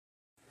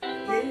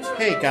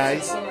Hey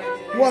guys,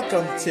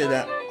 welcome to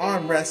the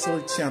Arm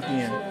Wrestle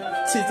Champion.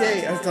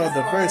 Today I'm going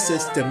to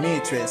versus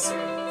Demetrius.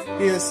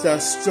 He is the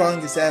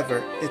strongest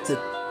ever. It's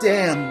a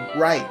damn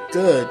right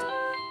good.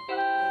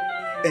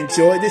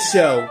 Enjoy the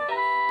show.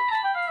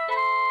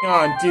 Come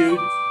on, dude.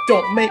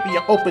 Don't make me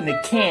open the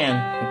can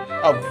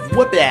of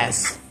whoop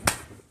ass.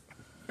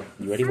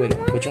 You ready? Wait,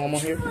 put your arm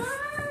on here.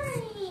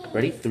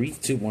 Ready? 3,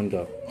 2, 1,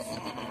 go.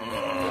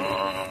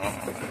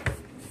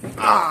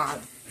 Ah.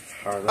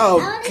 Right,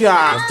 Oh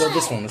God. Let's go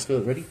this one. Let's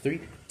go. Ready?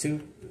 3,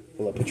 2.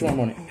 Hold up. Put your arm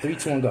on it. 3,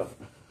 2, 1, go.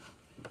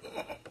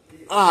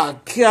 Oh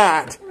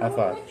God. High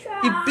five.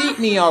 You beat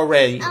me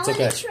already. It's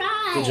okay.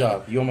 Good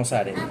job. You almost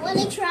had it. I want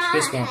to try.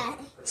 Fist bump.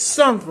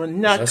 Son of a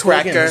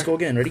nutcracker. Let's go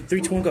again. Ready?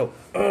 3, 2, 1, go.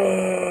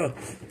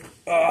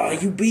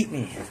 You beat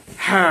me.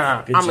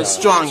 I'm job. the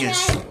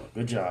strongest.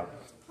 Good job.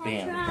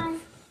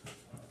 Bam.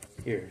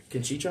 Here,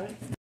 can she try?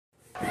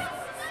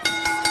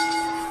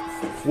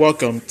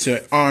 Welcome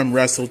to Arm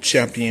Wrestle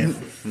Champion.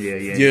 Yeah.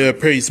 Your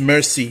praise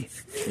mercy.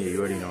 Yeah, you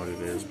already know what it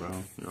is, bro.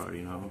 You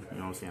already know. You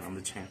know what I'm saying? I'm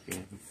the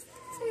champion.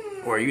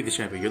 Or are you the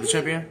champion? You're the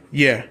champion?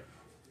 Yeah.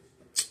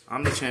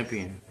 I'm the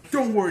champion.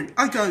 Don't worry,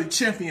 I got a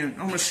champion.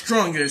 I'm the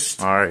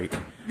strongest. Alright.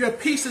 You're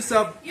pieces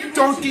of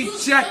donkey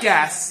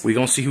jackass. We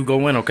gonna see who go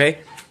win,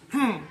 okay?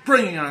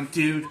 Bring it on,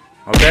 dude.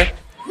 Okay?